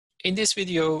In this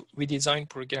video, we design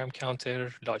program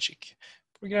counter logic.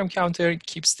 Program counter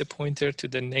keeps the pointer to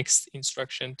the next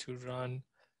instruction to run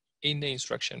in the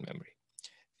instruction memory.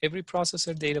 Every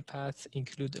processor data path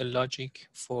includes a logic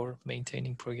for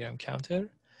maintaining program counter.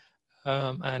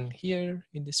 And here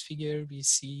in this figure, we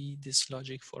see this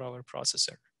logic for our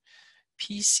processor.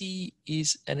 PC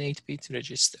is an 8-bit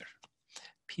register.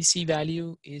 PC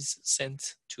value is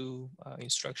sent to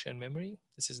instruction memory.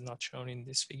 This is not shown in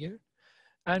this figure.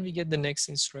 And we get the next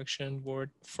instruction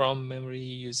word from memory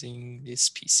using this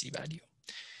PC value.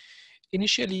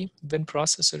 Initially, when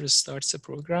processor starts a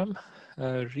program,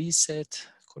 reset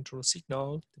control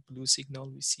signal, the blue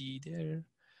signal we see there,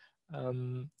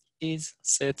 is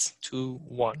set to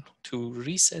 1 to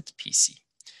reset PC.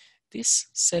 This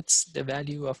sets the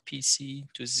value of PC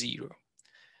to 0.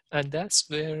 And that's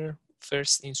where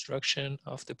first instruction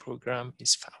of the program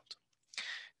is found.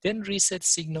 Then reset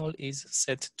signal is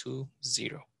set to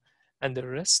 0. And the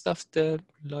rest of the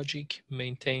logic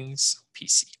maintains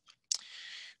PC.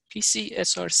 PC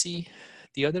SRC,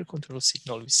 the other control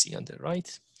signal we see on the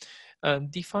right,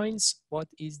 defines what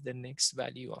is the next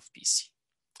value of PC.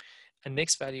 And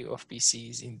next value of PC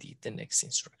is indeed the next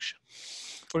instruction.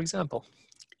 For example,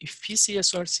 if PC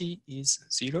SRC is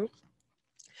 0,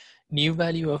 new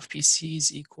value of PC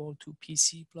is equal to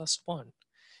PC plus 1.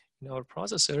 In our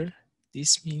processor,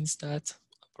 this means that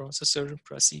processor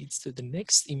proceeds to the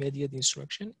next immediate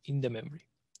instruction in the memory.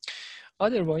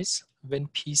 Otherwise, when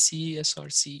PC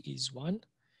SRC is 1,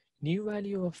 new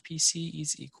value of PC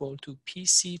is equal to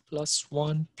PC plus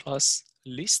 1 plus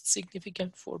least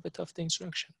significant 4-bit of the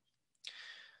instruction.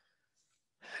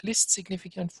 Least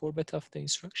significant 4-bit of the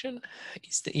instruction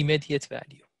is the immediate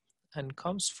value and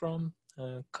comes from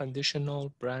a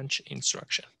conditional branch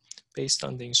instruction based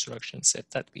on the instruction set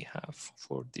that we have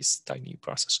for this tiny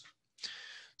processor.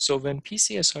 So when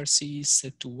PC SRC is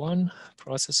set to 1,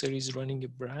 processor is running a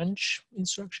branch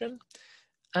instruction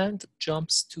and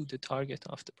jumps to the target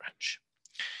of the branch.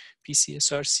 PC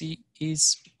SRC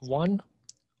is 1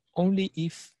 only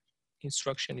if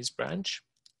instruction is branch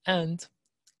and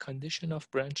condition of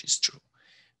branch is true,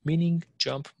 meaning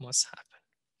jump must happen.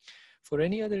 For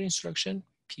any other instruction,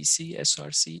 PC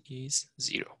SRC is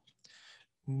 0,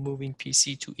 moving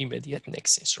PC to immediate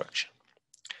next instruction.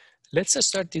 Let's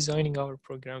start designing our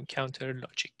program counter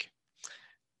logic.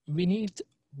 We need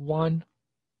one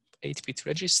 8-bit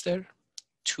register,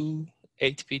 2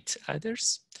 8-bit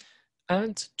adders,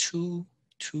 and 2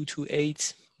 2 to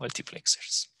 8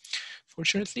 multiplexers.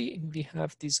 Fortunately, we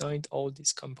have designed all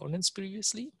these components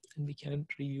previously, and we can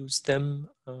reuse them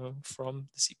from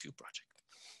the CPU project.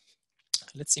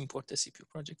 Let's import the CPU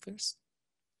project first.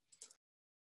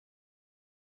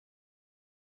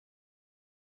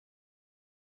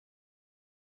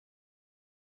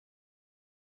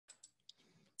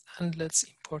 And let's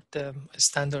import the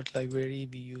standard library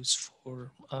we use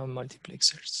for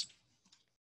multiplexers.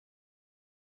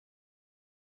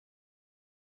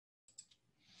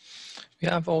 We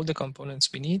have all the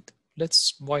components we need.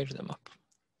 Let's wire them up.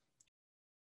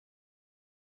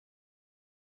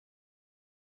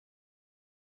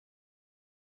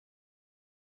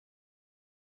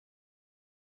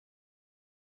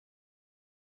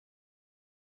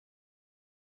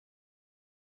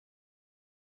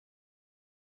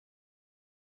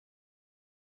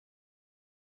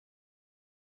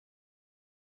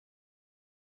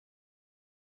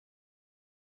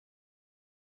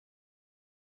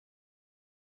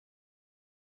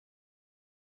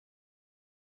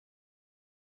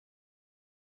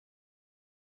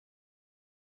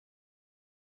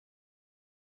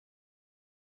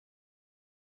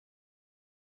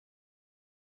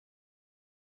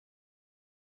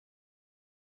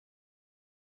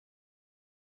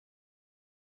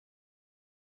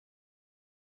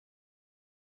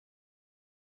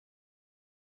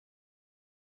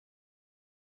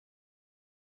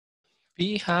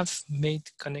 We have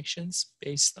made connections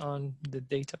based on the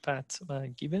data path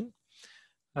given.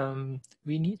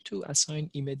 We need to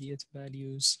assign immediate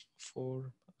values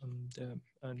for the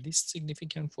least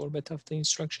significant 4-bit of the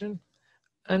instruction,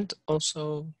 and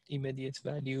also immediate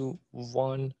value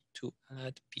 1 to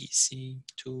add PC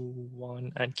to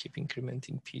 1 and keep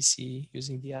incrementing PC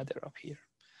using the adder up here.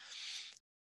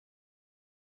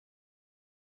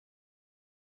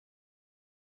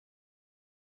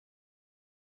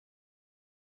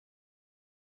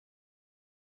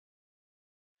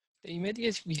 The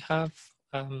immediate we have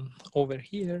over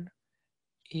here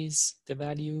is the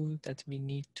value that we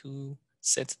need to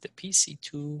set the PC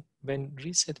to when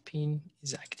reset pin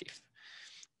is active.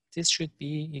 This should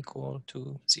be equal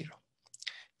to 0.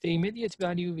 The immediate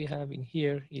value we have in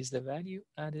here is the value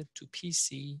added to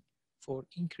PC for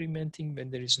incrementing when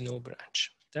there is no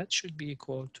branch. That should be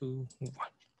equal to 1.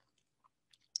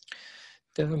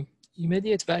 The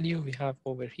immediate value we have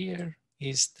over here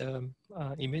is the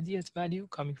immediate value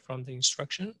coming from the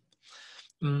instruction.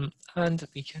 And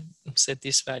we can set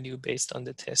this value based on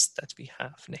the test that we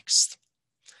have next.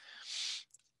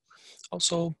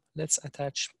 Also, let's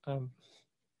attach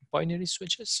binary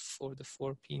switches for the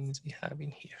 4 pins we have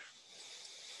in here.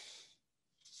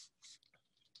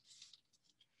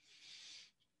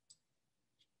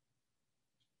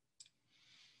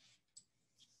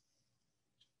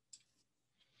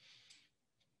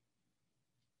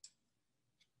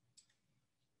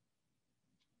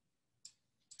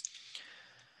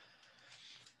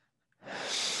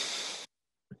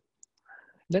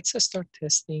 Let's start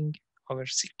testing our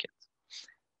circuit.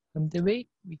 And the way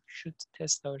we should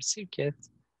test our circuit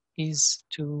is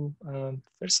to,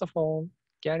 first of all,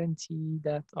 guarantee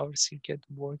that our circuit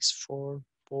works for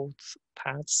both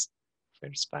paths.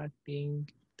 First path being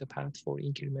the path for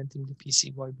incrementing the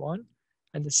PC by 1,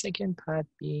 and the second path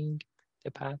being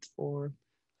the path for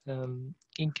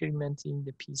incrementing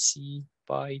the PC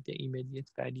by the immediate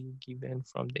value given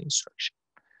from the instruction.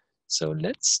 So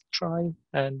let's try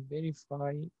and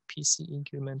verify PC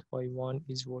increment by 1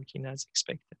 is working as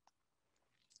expected.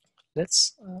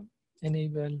 Let's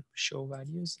enable show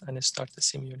values and start the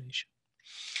simulation.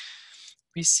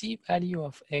 We see value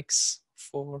of X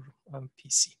for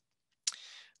PC.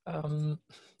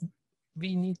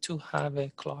 We need to have a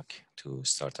clock to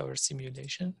start our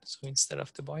simulation. So instead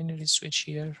of the binary switch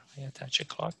here, I attach a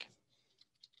clock.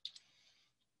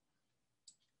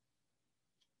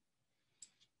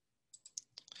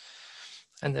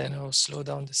 And then I'll slow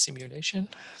down the simulation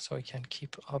so I can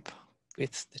keep up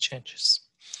with the changes.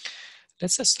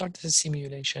 Let's start the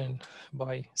simulation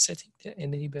by setting the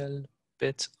enable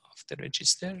bit of the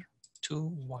register to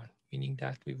 1, meaning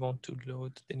that we want to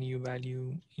load the new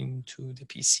value into the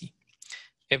PC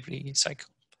every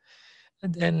cycle.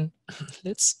 And then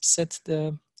let's set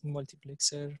the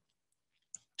multiplexer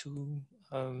to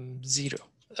 0.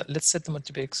 Let's set the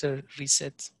multiplexer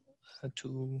reset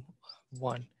to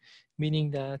 1,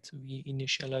 meaning that we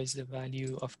initialize the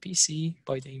value of PC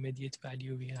by the immediate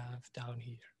value we have down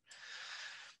here.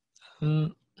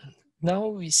 Now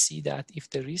we see that if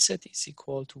the reset is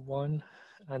equal to 1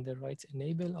 and the write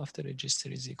enable of the register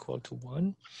is equal to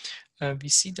 1, we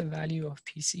see the value of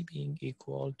PC being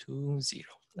equal to 0.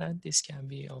 And this can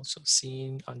be also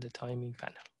seen on the timing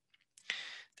panel.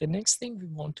 The next thing we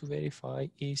want to verify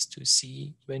is to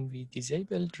see when we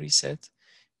disable reset,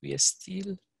 we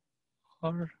still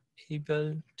are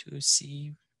able to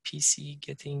see PC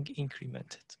getting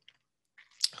incremented.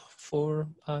 For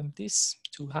this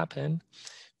to happen,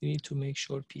 we need to make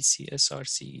sure PC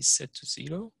SRC is set to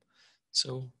 0.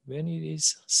 So when it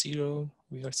is 0,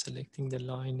 we are selecting the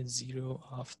line 0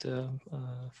 of the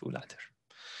full adder.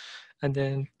 And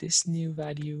then this new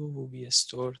value will be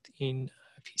stored in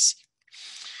PC.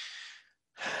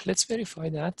 Let's verify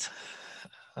that.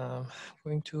 I'm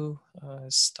going to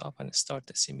stop and start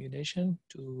the simulation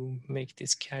to make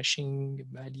this caching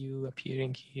value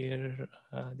appearing here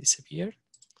disappear.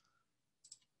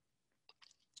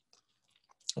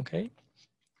 Okay.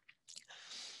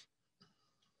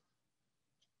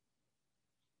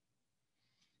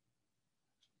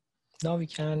 Now we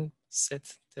can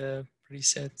set the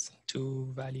reset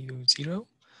to value 0.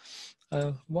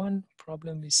 One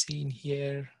problem we see in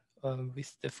here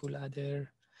with the full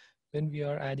adder, when we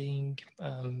are adding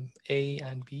A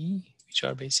and B, which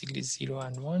are basically 0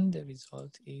 and 1, the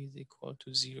result is equal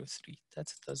to 0, 3.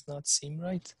 That does not seem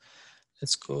right.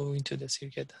 Let's go into the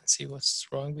circuit and see what's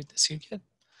wrong with the circuit.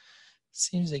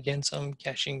 Seems again some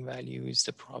caching value is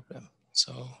the problem.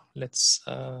 So let's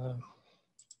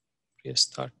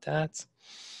restart that.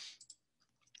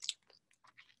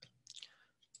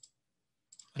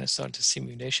 I'm going to start the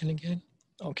simulation again.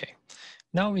 Okay,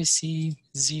 now we see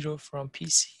 0 from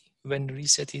PC when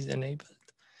reset is enabled.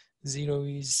 0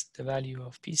 is the value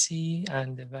of PC,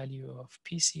 and the value of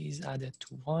PC is added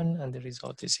to 1, and the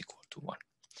result is equal to 1.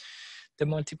 The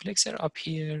multiplexer up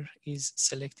here is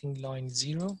selecting line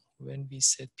 0 when we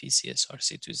set PC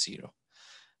SRC to 0.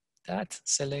 That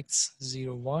selects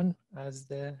 0, 1 as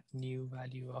the new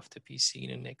value of the PC in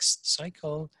the next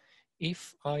cycle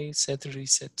if I set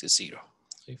reset to 0.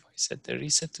 So if I set the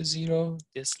reset to 0,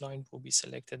 this line will be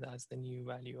selected as the new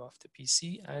value of the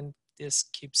PC, and this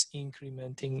keeps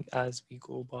incrementing as we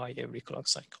go by every clock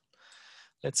cycle.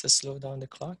 Let's slow down the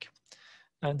clock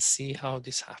and see how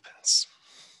this happens.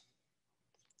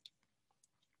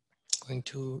 Going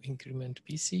to increment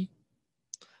PC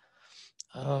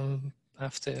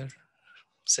after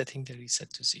setting the reset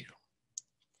to 0.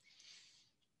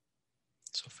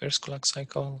 first clock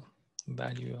cycle,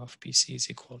 value of PC is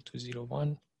equal to 0,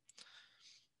 1.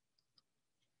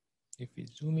 If we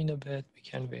zoom in a bit, we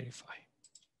can verify.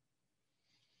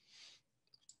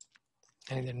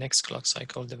 And in the next clock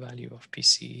cycle, the value of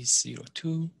PC is 0,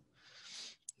 2.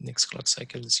 Next clock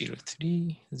cycle, 0,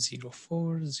 3, 0,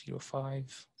 4, 0,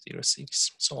 5, 0,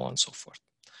 6, so on and so forth.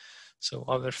 So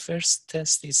our first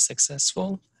test is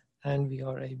successful, and we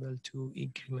are able to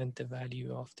increment the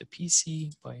value of the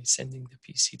PC by sending the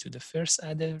PC to the first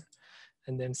adder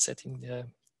and then setting the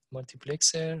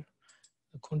multiplexer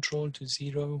control to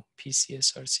 0, PC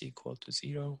SRC equal to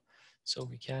 0. So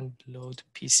we can load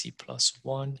PC plus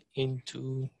 1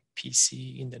 into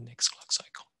PC in the next clock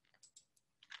cycle.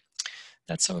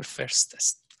 That's our first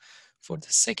test. For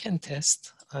the second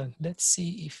test, let's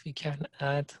see if we can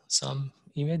add some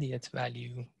immediate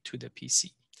value to the PC.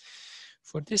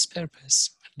 For this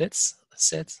purpose, let's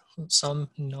set some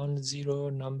non-zero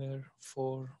number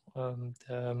for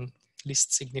the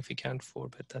least significant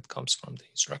 4-bit that comes from the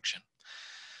instruction.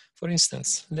 For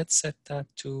instance, let's set that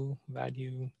to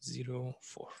value 0,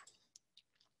 4.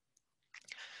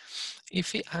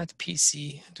 If we add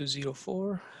PC to 0,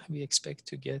 4, we expect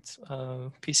to get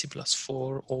PC plus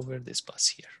 4 over this bus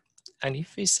here. And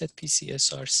if we set PC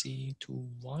SRC to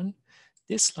 1,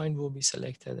 this line will be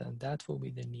selected and that will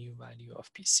be the new value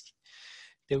of PC.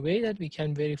 The way that we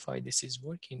can verify this is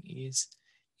working is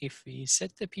if we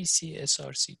set the PC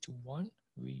SRC to 1,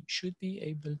 we should be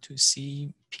able to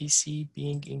see PC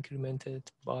being incremented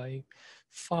by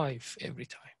 5 every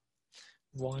time.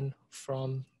 1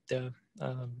 from the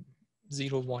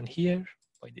 0, 1 here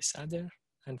by this adder,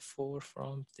 and 4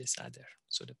 from this adder.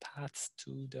 So the path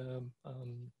to the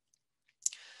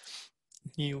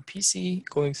new PC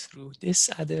going through this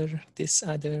adder,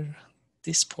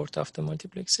 this port of the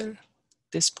multiplexer,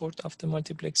 this port of the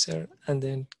multiplexer, and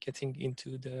then getting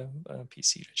into the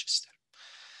PC register.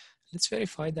 Let's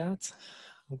verify that.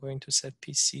 I'm going to set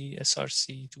PC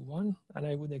SRC to 1, and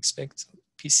I would expect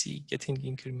PC getting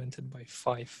incremented by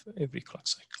 5 every clock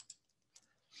cycle.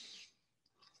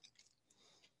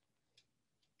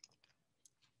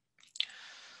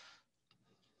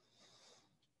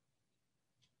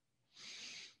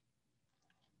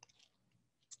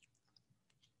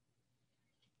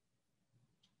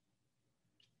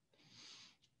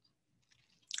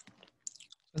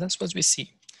 So that's what we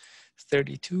see.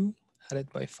 32 added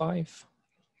by 5,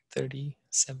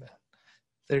 37.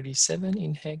 37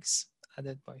 in hex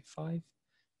added by 5,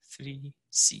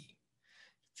 3C.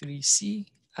 3C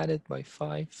added by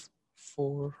 5,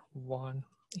 4, 1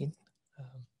 in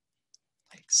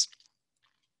hex.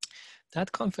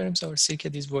 That confirms our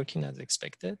circuit is working as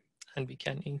expected, and we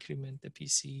can increment the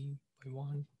PC by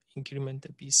 1, increment the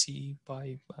PC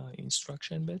by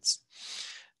instruction bits,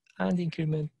 and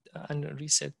increment and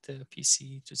reset the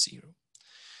PC to 0.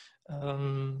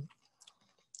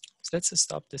 So let's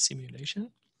stop the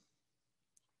simulation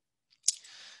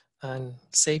and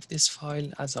save this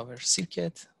file as our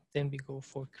circuit. Then we go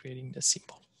for creating the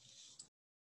symbol.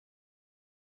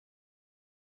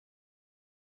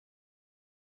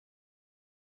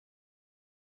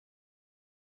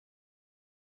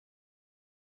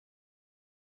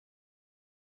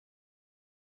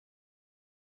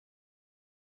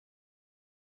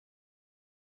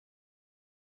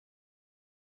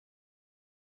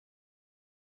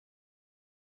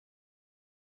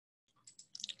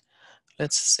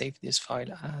 Let's save this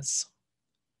file as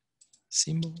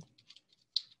symbol.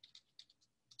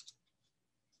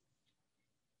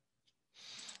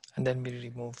 And then we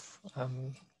remove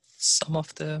some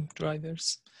of the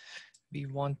drivers. We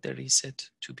want the reset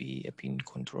to be a pin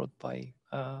controlled by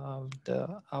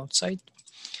the outside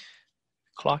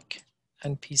clock,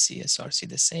 and PC SRC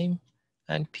the same,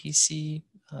 and PC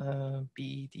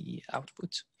be the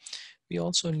output. We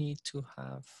also need to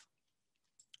have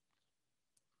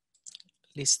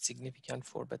least significant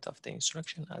 4-bit of the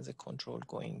instruction as a control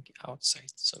going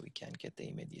outside, so we can get the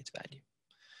immediate value.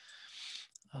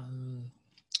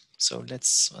 So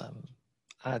let's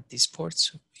add these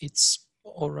ports. It's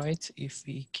all right if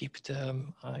we keep the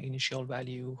initial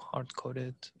value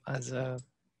hard-coded as a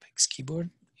PEX keyboard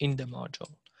in the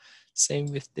module.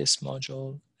 Same with this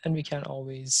module, and we can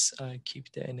always keep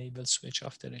the enable switch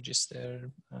of the register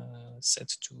set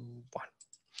to 1.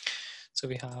 So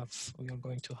we are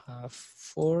going to have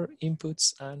 4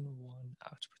 inputs and 1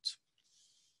 output.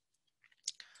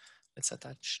 Let's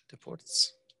attach the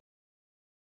ports.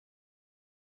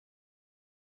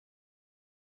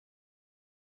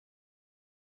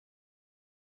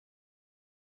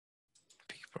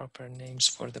 Pick proper names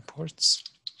for the ports.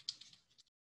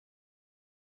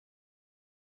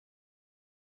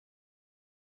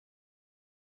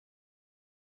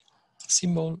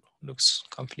 symbol looks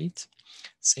complete.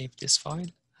 Save this file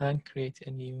and create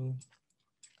a new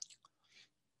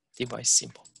device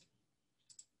symbol.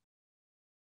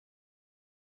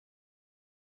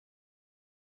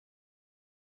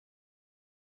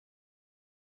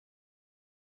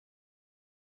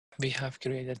 We have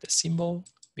created the symbol.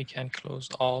 We can close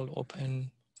all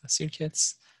open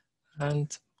circuits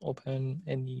and open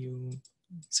a new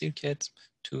circuit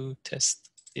to test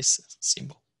this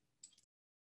symbol.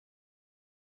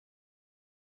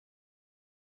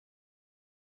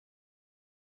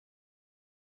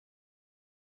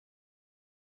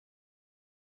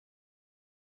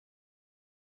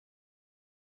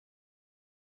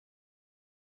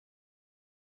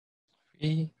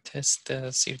 We test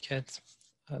the circuit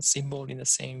symbol in the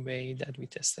same way that we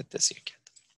tested the circuit.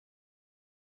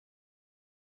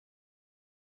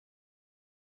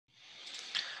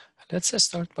 Let's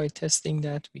start by testing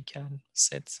that we can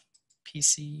set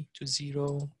PC to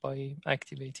 0 by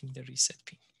activating the reset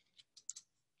pin.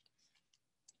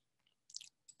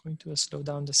 I'm going to slow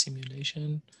down the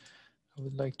simulation. I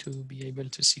would like to be able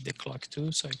to see the clock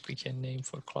too, so I click a name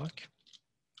for clock,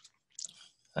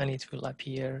 and it will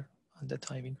appear on the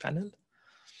timing panel.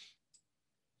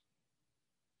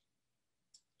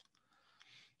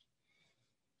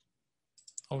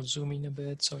 I'll zoom in a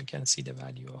bit so I can see the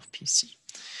value of PC.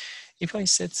 If I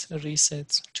set a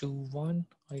reset to 1,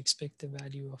 I expect the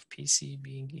value of PC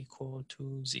being equal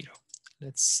to 0.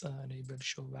 Let's enable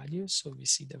show values so we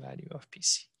see the value of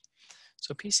PC.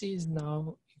 So PC is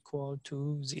now equal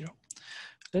to 0.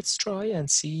 Let's try and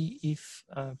see if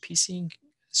PC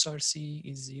SRC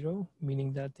is 0,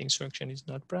 meaning that the instruction is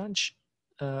not branch,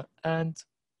 and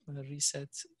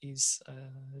reset is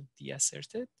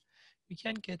deasserted. We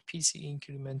can get PC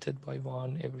incremented by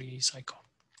 1 every cycle.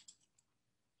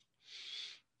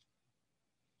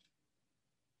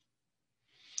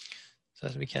 So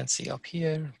as we can see up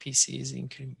here, PC is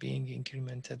being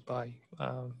incremented by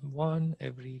 1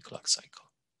 every clock cycle.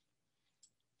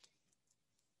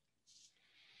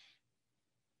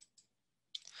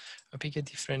 I'll pick a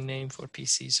different name for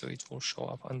PC so it will show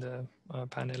up on the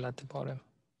panel at the bottom.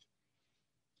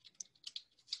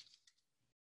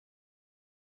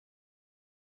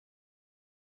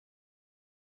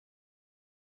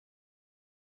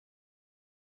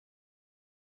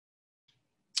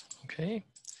 Okay,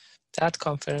 that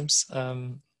confirms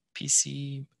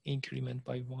PC increment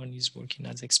by 1 is working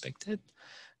as expected.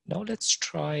 Now let's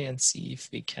try and see if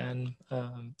we can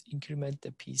increment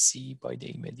the PC by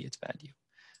the immediate value.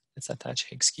 Let's attach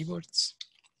hex keywords.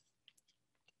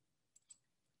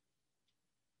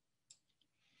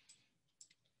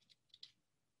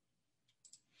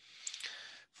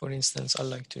 For instance, I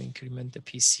like to increment the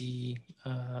PC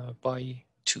by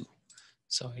 2.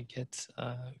 So I get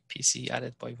PC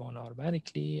added by 1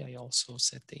 automatically. I also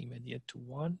set the immediate to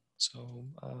 1. So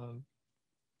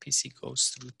PC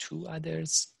goes through 2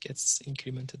 adders, gets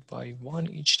incremented by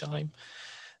 1 each time,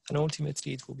 and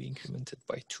ultimately it will be incremented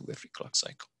by 2 every clock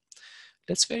cycle.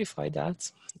 Let's verify that.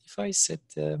 If I set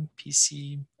the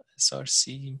PC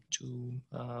SRC to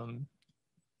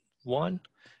 1,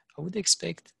 I would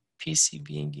expect PC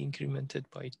being incremented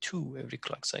by 2 every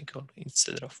clock cycle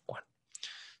instead of 1.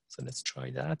 So let's try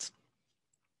that.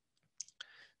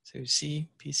 So you see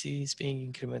PC is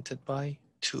being incremented by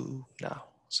 2 now.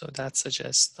 So that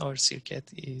suggests our circuit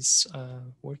is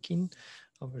working,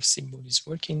 our symbol is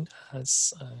working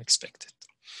as expected.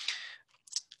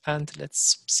 And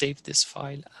let's save this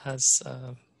file as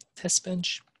test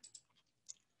bench.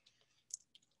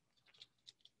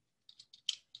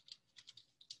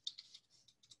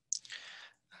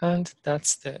 And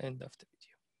that's the end of the